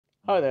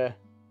Hi there,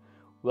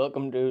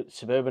 welcome to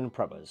Suburban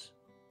Preppers.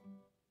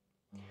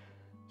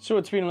 So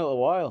it's been a little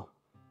while,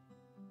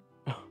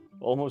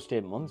 almost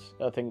 8 months.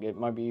 I think it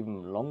might be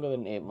even longer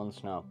than 8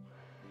 months now.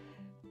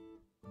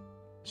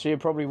 So you're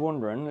probably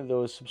wondering,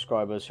 those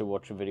subscribers who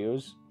watch the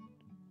videos,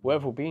 where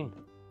have we been?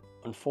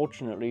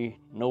 Unfortunately,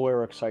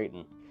 nowhere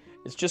exciting.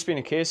 It's just been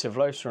a case of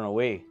life's run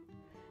away.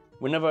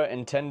 We never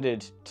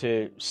intended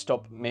to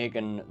stop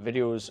making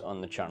videos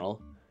on the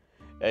channel.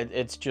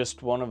 It's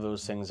just one of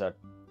those things that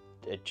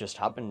it just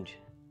happened.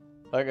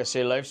 Like I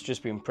say, life's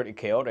just been pretty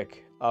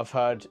chaotic. I've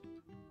had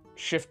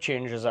shift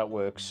changes at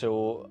work,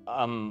 so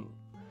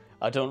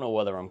I don't know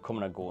whether I'm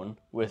coming or going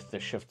with the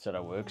shifts that I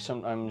work.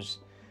 Sometimes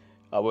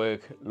I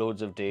work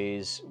loads of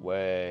days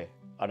where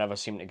I never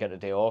seem to get a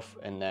day off,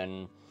 and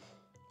then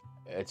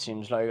it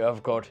seems like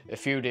I've got a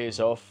few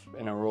days off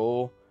in a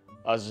row,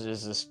 as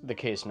is the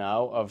case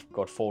now. I've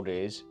got 4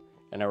 days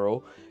in a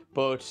row,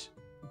 but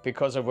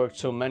because I've worked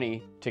so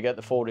many to get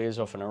the 4 days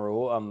off in a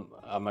row,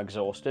 I'm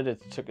exhausted.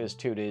 It took us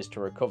 2 days to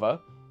recover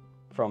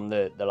from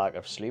the lack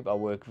of sleep. I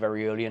work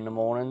very early in the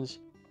mornings.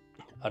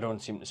 I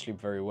don't seem to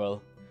sleep very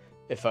well.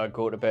 If I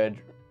go to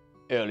bed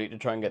early to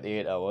try and get the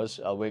 8 hours,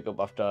 I'll wake up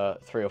after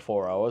 3 or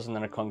 4 hours and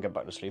then I can't get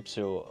back to sleep.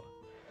 So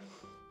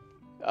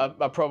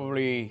I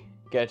probably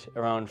get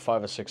around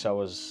 5 or 6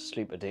 hours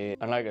sleep a day.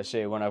 And like I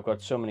say, when I've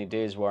got so many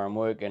days where I'm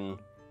working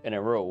in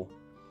a row,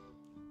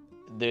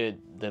 the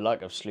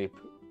lack of sleep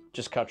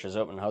just catches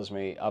up and has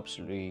me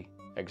absolutely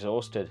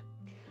exhausted.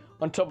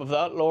 On top of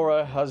that,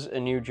 Laura has a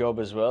new job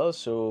as well,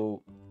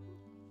 so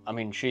I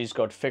mean, she's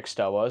got fixed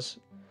hours,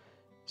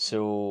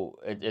 so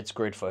it's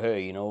great for her,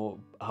 you know.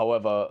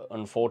 However,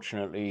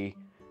 unfortunately,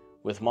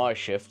 with my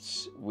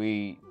shifts,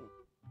 we're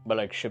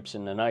like ships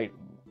in the night.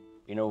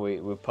 You know,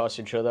 we pass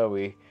each other,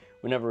 we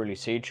never really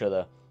see each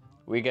other.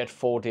 We get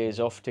 4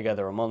 days off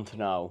together a month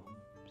now,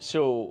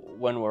 so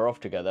when we're off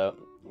together,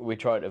 we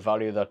try to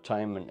value that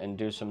time and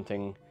do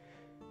something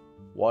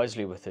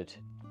wisely with it.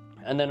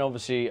 And then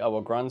obviously our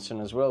grandson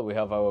as well. We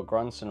have our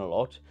grandson a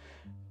lot.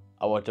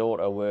 Our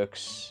daughter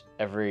works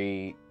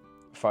every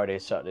Friday,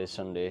 Saturday,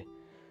 Sunday.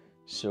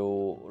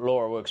 So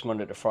Laura works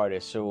Monday to Friday,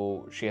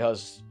 so she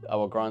has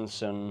our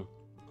grandson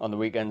on the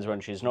weekends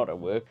when she's not at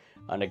work.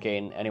 And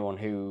again, anyone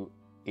who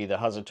either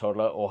has a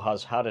toddler or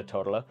has had a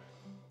toddler,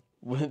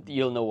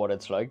 you'll know what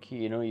it's like.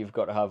 You know, you've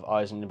got to have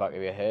eyes in the back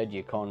of your head.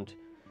 You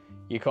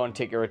can't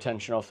take your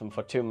attention off them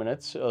for 2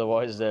 minutes,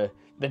 otherwise they're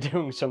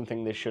doing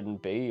something they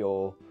shouldn't be,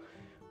 or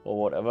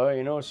whatever,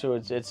 you know. So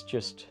it's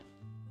just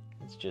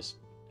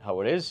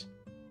how it is.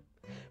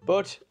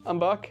 But I'm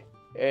back.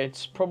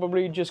 It's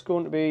probably just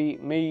going to be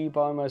me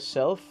by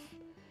myself.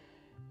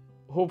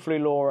 Hopefully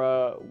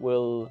Laura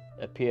will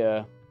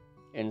appear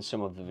in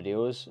some of the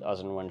videos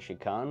as and when she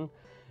can,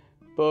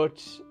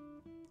 but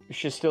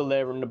she's still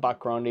there in the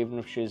background even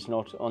if she's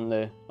not on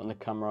the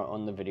camera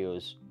on the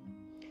videos.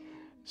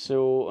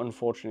 So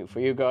unfortunately for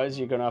you guys,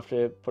 you're gonna have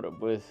to put up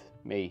with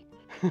me.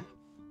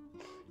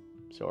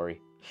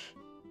 Sorry.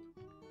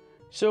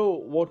 So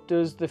what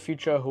does the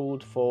future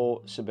hold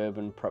for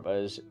Suburban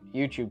Preppers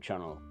YouTube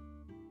channel?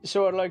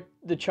 So I'd like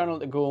the channel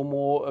to go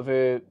more of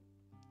a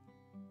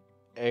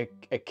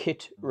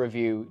kit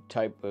review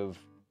type of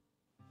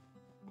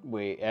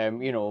way,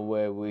 you know,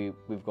 where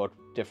we've got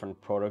different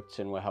products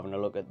and we're having a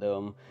look at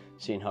them,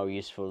 seeing how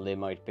useful they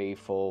might be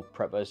for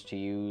preppers to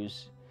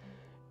use,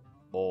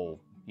 or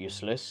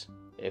useless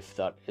if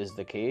that is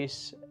the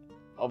case.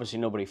 Obviously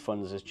nobody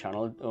funds this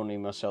channel, only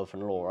myself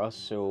and Laura,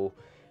 so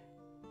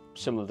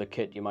some of the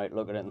kit you might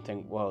look at it and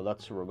think, wow,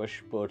 that's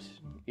rubbish, but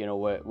you know,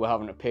 we're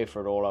having to pay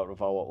for it all out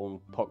of our own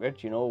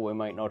pocket. You know, we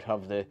might not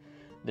have the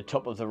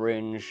top of the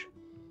range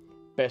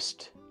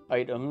best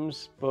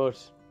items, but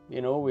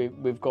you know,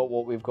 we've got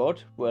what we've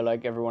got. We're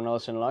like everyone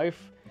else in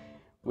life.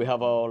 We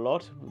have our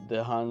lot,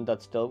 the hand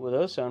that's dealt with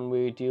us, and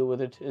we deal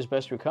with it as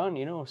best we can,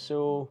 you know.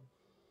 So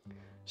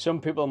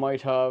some people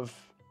might have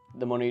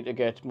the money to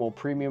get more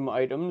premium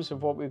items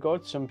of what we've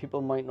got. Some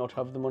people might not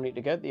have the money to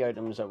get the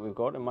items that we've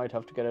got and might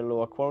have to get a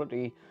lower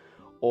quality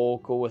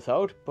or go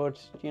without. But,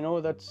 you know,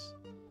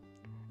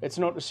 it's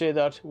not to say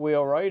that we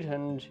are right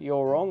and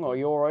you're wrong, or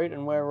you're right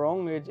and we're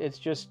wrong. It's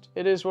just,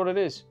 it is what it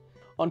is.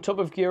 On top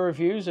of gear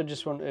reviews, I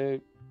just want to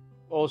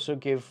also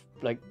give,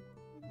 like,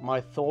 my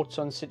thoughts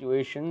on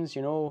situations,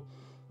 you know.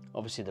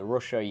 Obviously the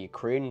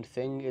Russia-Ukraine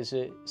thing is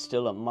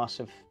still a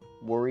massive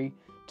worry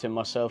to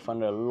myself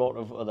and a lot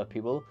of other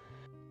people.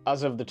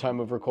 As of the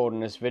time of recording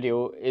this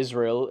video,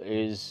 Israel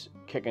is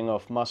kicking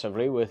off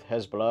massively with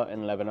Hezbollah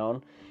in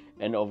Lebanon,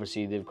 and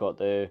obviously they've got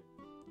the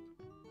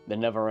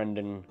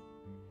never-ending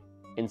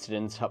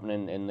incidents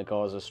happening in the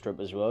Gaza Strip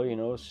as well, you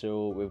know.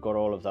 So we've got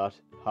all of that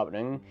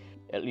happening,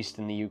 at least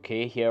in the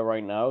UK. Here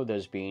right now,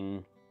 there's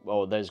going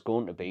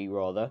to be,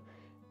 rather,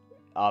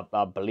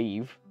 I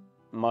believe,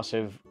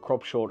 massive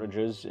crop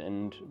shortages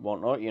and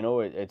whatnot. You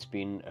know, it's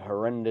been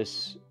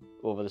horrendous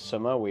over the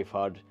summer. We've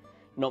had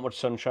not much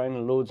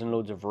sunshine, loads and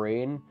loads of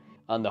rain,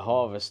 and the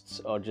harvests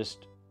are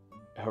just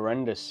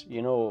horrendous.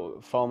 You know,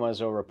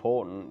 farmers are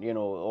reporting, you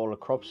know, all the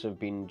crops have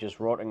been just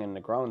rotting in the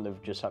ground.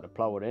 They've just had to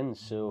plough it in.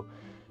 So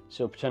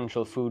So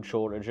potential food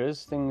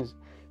shortages, things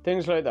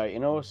like that, you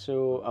know.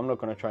 So I'm not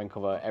going to try and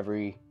cover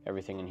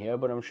everything in here,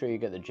 but I'm sure you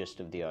get the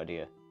gist of the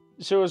idea.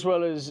 So as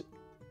well as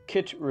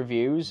kit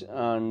reviews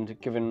and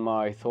giving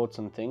my thoughts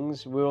on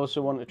things, we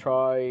also want to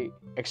try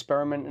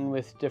experimenting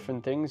with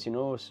different things, you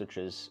know, such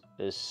as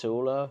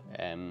solar,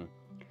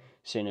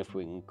 seeing if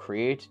we can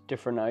create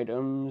different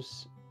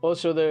items.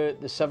 Also the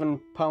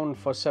 £7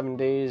 for 7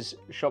 days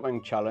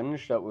shopping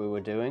challenge that we were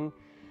doing.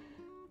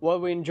 While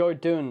we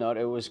enjoyed doing that,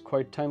 it was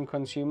quite time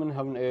consuming,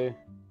 having to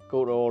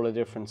go to all the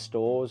different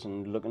stores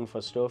and looking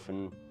for stuff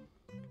and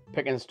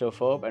picking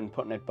stuff up and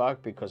putting it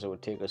back because it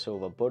would take us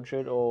over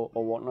budget or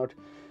whatnot.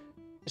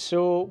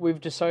 So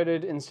we've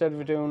decided, instead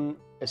of doing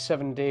a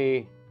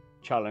 7-day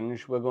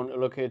challenge, we're going to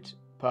look at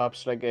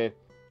perhaps like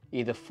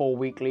either 4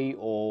 weekly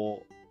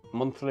or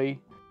monthly.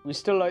 We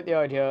still like the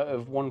idea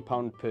of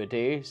 £1 per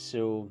day,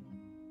 so,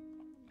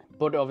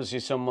 but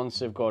obviously some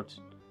months have got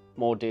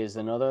more days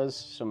than others.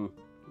 Some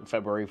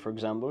February, for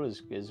example,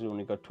 is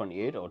only got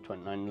 28 or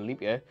 29 in a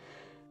leap year.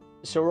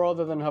 So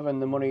rather than having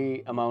the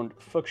money amount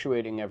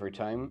fluctuating every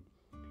time,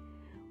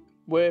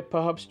 we're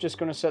perhaps just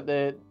going to set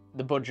the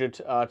budget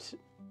at,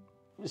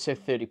 say,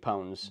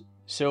 £30.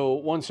 So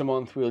once a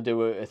month we'll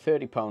do a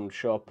 £30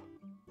 shop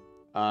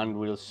and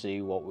we'll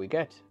see what we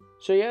get.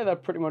 So yeah,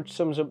 that pretty much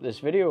sums up this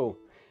video.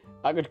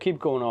 I could keep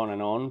going on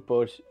and on,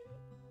 but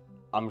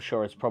I'm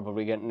sure it's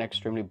probably getting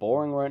extremely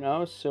boring right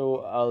now, so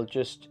I'll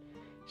just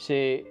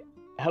say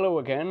hello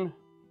again,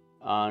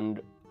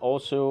 and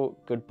also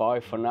goodbye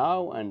for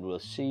now, and we'll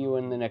see you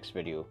in the next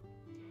video.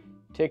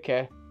 Take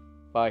care.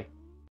 Bye.